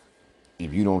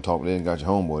 if you don't talk, they ain't got your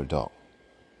homeboy to talk.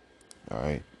 All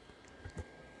right.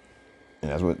 And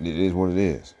that's what it is, what it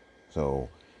is. So,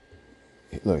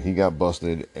 look, he got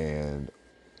busted, and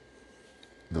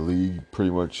the league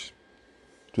pretty much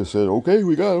just said, okay,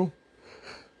 we got him.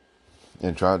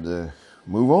 and tried to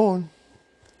move on.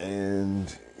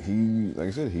 And he, like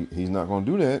I said, he's not going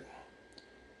to do that.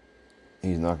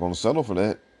 He's not going to settle for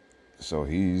that. So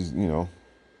he's, I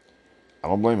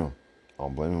don't blame him. I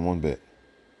don't blame him one bit.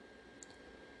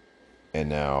 And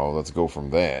now let's go from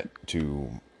that to,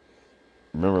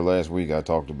 remember last week I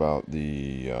talked about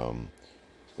the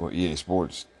EA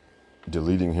Sports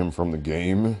deleting him from the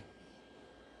game?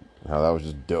 How that was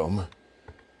just dumb.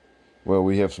 Well,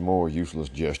 we have some more useless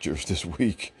gestures this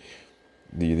week.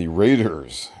 The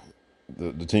Raiders,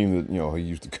 the team that he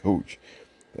used to coach,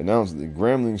 announced that the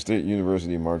Grambling State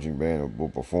University marching band will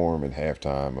perform at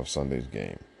halftime of Sunday's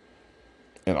game,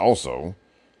 and also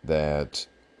that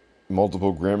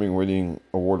multiple Grammy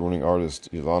award-winning artist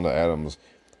Yolanda Adams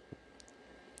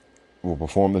will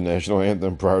perform the national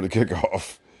anthem prior to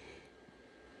kickoff.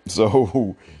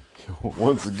 So,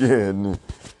 once again,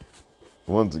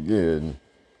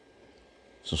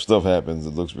 some stuff happens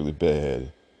that looks really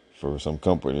bad for some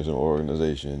companies or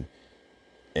organization,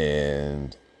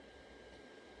 and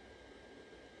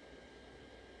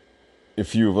a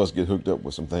few of us get hooked up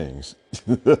with some things.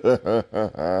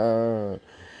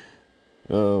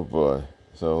 Oh boy.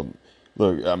 So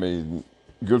look, I mean,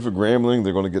 good for Grambling.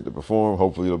 They're going to get to perform.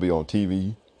 Hopefully it'll be on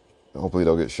TV. Hopefully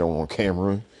they'll get shown on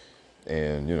camera.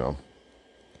 And,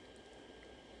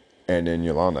 and then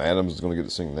Yolanda Adams is going to get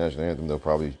to sing the national anthem. They'll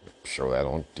probably show that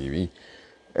on TV.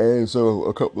 And so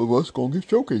a couple of us are going to get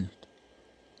showcased.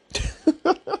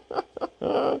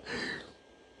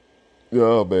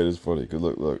 Oh man, it's funny. Because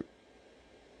look.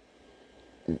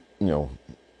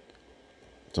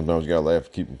 Sometimes you gotta laugh to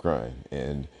keep them crying,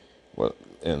 and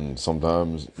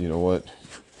sometimes what?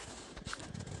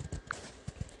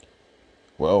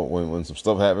 Well, when some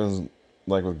stuff happens,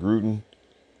 like with Gruden,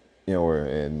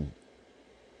 and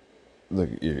look,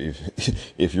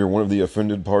 if you're one of the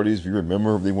offended parties, if you're a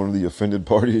member of one of the offended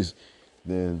parties,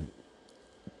 then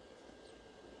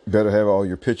you better have all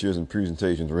your pictures and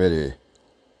presentations ready,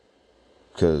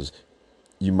 because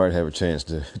you might have a chance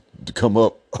to come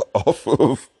up off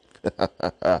of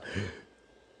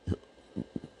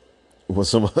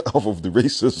off of the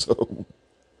racism.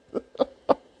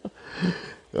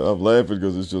 I'm laughing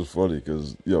because it's just funny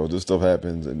because this stuff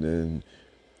happens, and then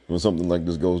when something like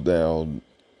this goes down,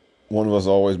 one of us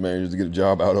always manages to get a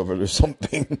job out of it or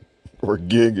something, or a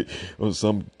gig or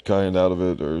some kind out of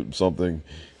it or something,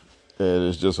 and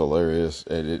it's just hilarious,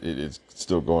 and it's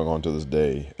still going on to this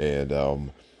day. And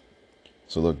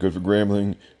so look, good for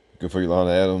Grambling, good for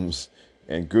Yolanda Adams,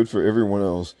 and good for everyone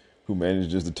else who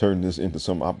manages to turn this into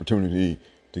some opportunity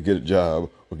to get a job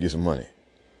or get some money.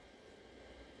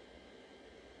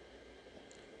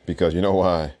 Because you know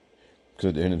why? Because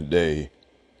at the end of the day,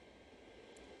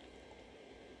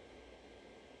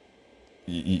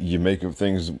 you make of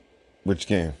things which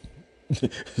can.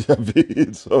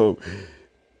 So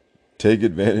take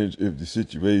advantage of the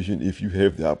situation if you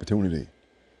have the opportunity.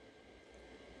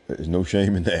 There's no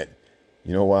shame in that.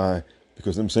 You know why?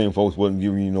 Because them same folks wasn't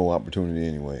giving you no opportunity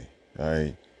anyway. All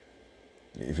right.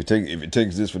 If it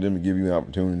takes this for them to give you an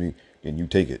opportunity, then you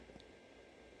take it.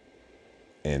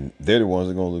 And they're the ones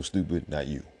that are gonna look stupid, not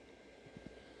you.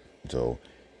 So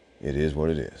it is what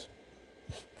it is.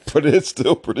 But it's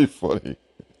still pretty funny.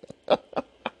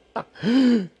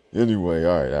 Anyway,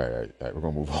 all right. We're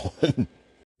gonna move on.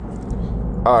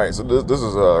 All right, so this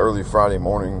is an early Friday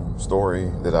morning story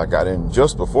that I got in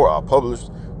just before I published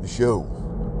the show.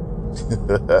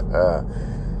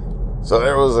 So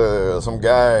there was some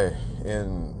guy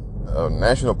in a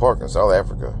national park in South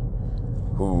Africa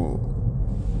who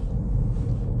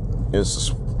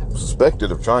is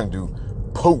suspected of trying to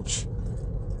poach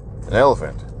an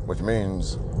elephant, which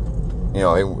means, he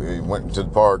went into the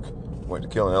park, went to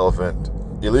kill an elephant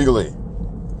illegally,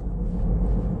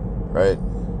 right?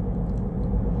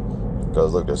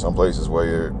 Because look, there's some places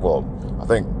where I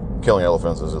think killing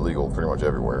elephants is illegal pretty much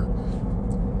everywhere.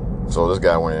 So this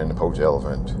guy went in to poach an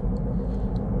elephant,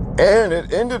 and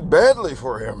it ended badly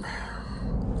for him.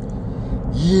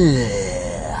 Yeah.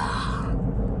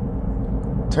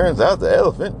 Turns out the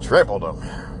elephant trampled him.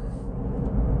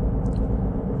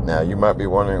 Now you might be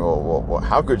wondering, well,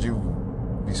 how could you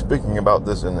be speaking about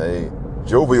this in a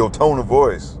jovial tone of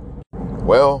voice?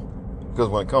 Well, because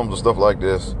when it comes to stuff like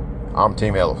this, I'm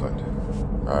team elephant.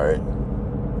 All right.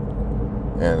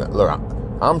 And look,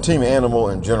 I'm team animal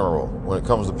in general when it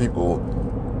comes to people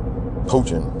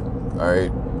poaching, all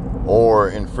right, or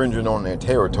infringing on their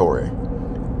territory,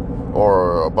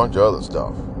 or a bunch of other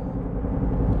stuff.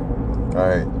 All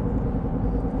right.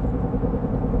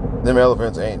 Them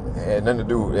elephants had nothing to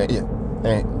do,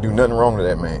 ain't do nothing wrong to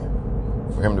that man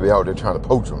for him to be out there trying to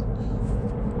poach them.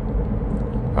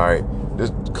 All right.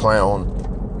 This clown,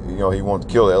 he wanted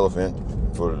to kill the elephant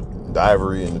for the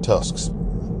ivory and the tusks,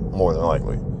 more than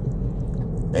likely.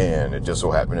 And it just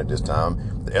so happened at this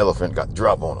time, the elephant got the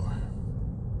drop on him.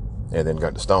 And then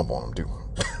got to stomp on him, too.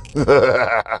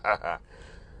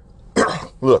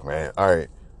 Look, man, all right.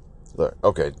 Look,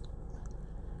 okay.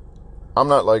 I'm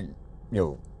not like,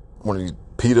 one of these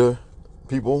PETA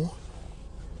people.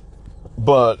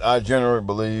 But I generally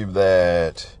believe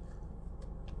that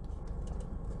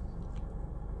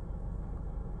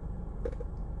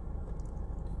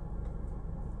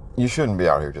you shouldn't be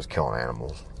out here just killing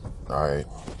animals. All right.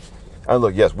 And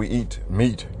look, yes, we eat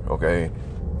meat, okay?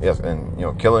 Yes, and,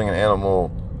 killing an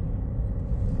animal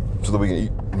so that we can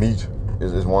eat meat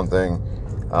is one thing.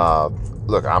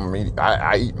 Look, I'm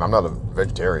not a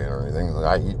vegetarian or anything.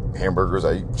 I eat hamburgers,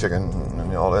 I eat chicken,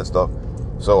 and all that stuff.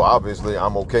 So obviously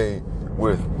I'm okay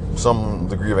with some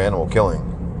degree of animal killing.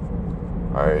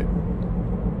 All right.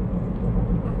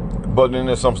 But then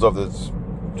there's some stuff that's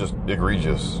just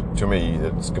egregious to me.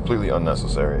 It's completely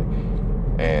unnecessary.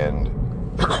 And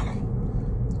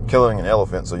killing an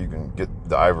elephant so you can get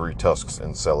the ivory tusks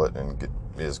and sell it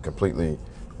is completely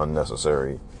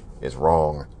unnecessary. It's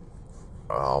wrong.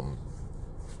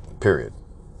 Period.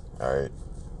 All right.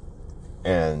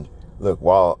 And look,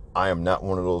 while I am not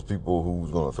one of those people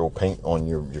who's going to throw paint on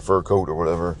your fur coat or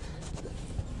whatever,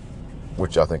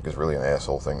 which I think is really an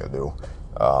asshole thing to do,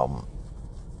 I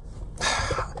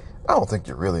don't think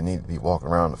you really need to be walking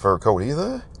around in a fur coat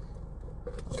either.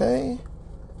 Okay?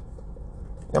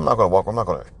 I'm not going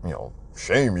to,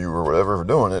 shame you or whatever for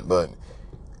doing it, but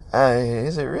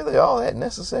is it really all that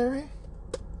necessary?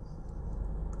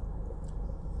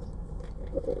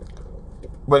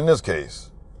 But in this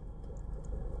case,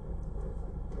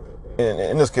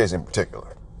 in this case in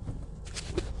particular,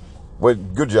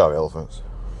 good job, elephants.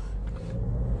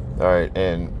 All right,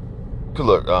 and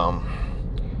look,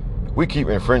 we keep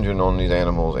infringing on these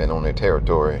animals and on their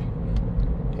territory,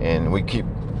 and we keep,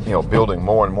 building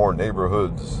more and more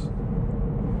neighborhoods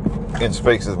in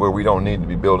spaces where we don't need to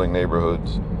be building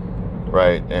neighborhoods,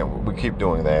 right? And we keep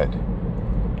doing that,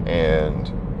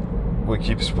 and we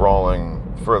keep sprawling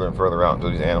further and further out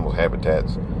into these animals'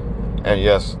 habitats. And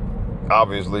yes,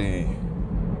 obviously,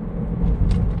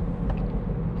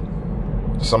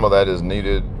 some of that is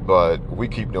needed, but we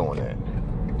keep doing that.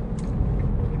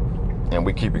 And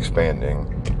we keep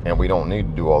expanding, and we don't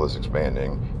need to do all this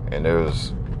expanding. And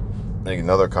there's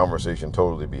another conversation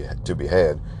totally to be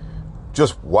had.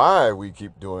 Just why we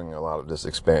keep doing a lot of this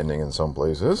expanding in some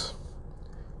places.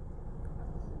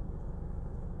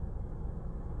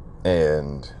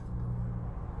 And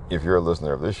if you're a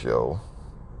listener of this show,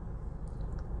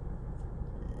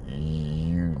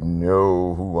 you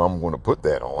know who I'm going to put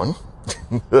that on.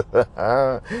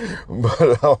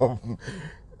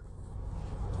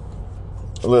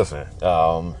 But listen,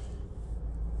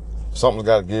 something's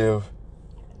got to give,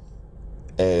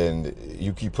 and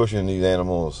you keep pushing these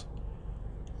animals,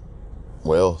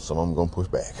 well, some of them going to push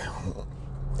back.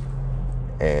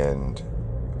 And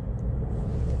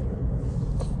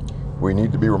we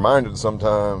need to be reminded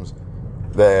sometimes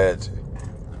that,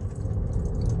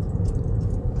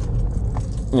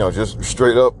 just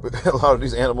straight up, a lot of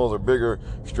these animals are bigger,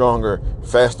 stronger,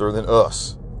 faster than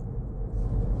us.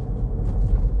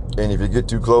 And if you get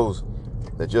too close,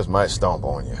 they just might stomp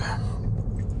on you.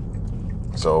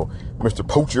 So, Mr.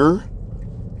 Poacher,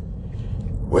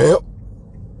 well,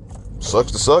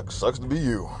 sucks to suck, sucks to be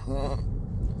you.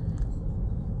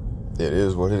 It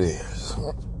is what it is.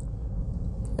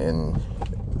 And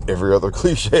every other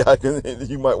cliche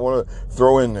you might want to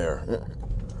throw in there.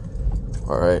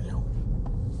 All right.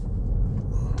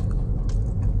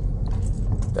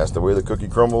 That's the way the cookie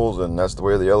crumbles, and that's the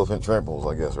way the elephant tramples,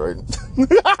 I guess, right?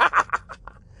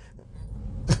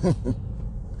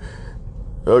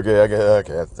 Okay.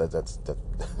 That's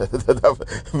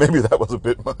maybe that was a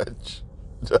bit much,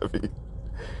 Jeffy.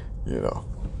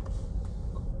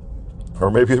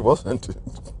 Or maybe it wasn't.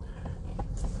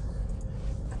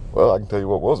 Well, I can tell you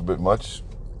what was a bit much.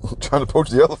 Trying to poach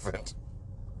the elephant.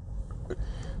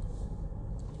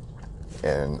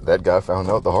 And that guy found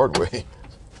out the hard way.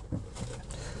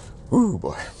 Ooh,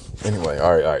 boy. Anyway,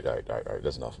 all right.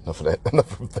 That's enough. Enough of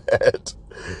that.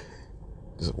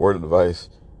 Just a word of advice.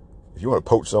 If you want to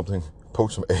poach something,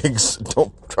 poach some eggs.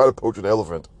 Don't try to poach an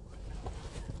elephant.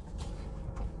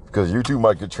 Because you too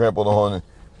might get trampled on,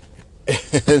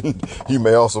 and you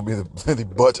may also be the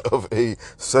butt of a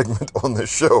segment on this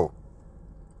show.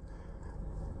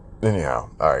 Anyhow,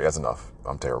 all right, that's enough.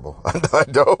 I'm terrible. I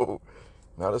know.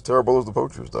 Not as terrible as the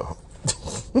poachers, though.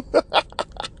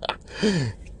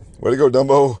 Way to go,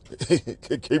 Dumbo.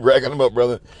 Keep racking them up,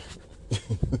 brother.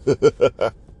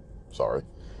 Sorry.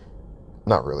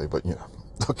 Not really, but you know.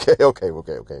 Okay.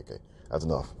 That's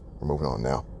enough. We're moving on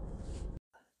now.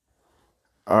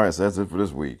 All right, so that's it for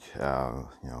this week.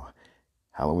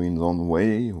 Halloween's on the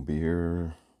way. We'll be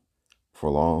here for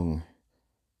long.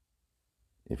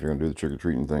 If you're gonna do the trick or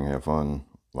treating thing, have fun.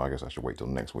 Well, I guess I should wait till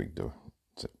next week to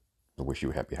wish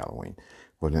you a happy Halloween.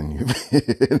 But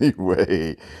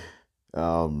anyway,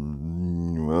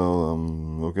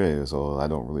 okay. So I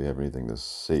don't really have anything to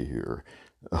say here,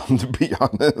 to be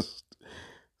honest.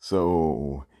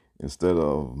 So instead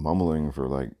of mumbling for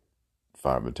like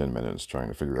 5 to 10 minutes trying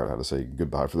to figure out how to say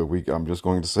goodbye for the week, I'm just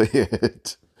going to say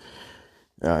it.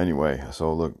 Anyway,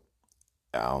 so look,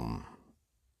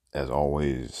 as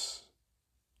always,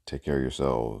 take care of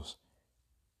yourselves.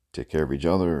 Take care of each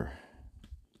other.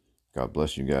 God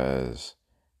bless you guys.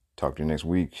 Talk to you next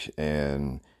week.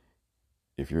 And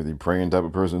if you're the praying type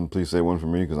of person, please say one for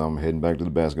me, because I'm heading back to the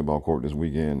basketball court this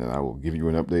weekend, and I will give you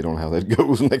an update on how that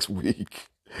goes next week.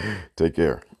 Take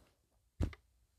care.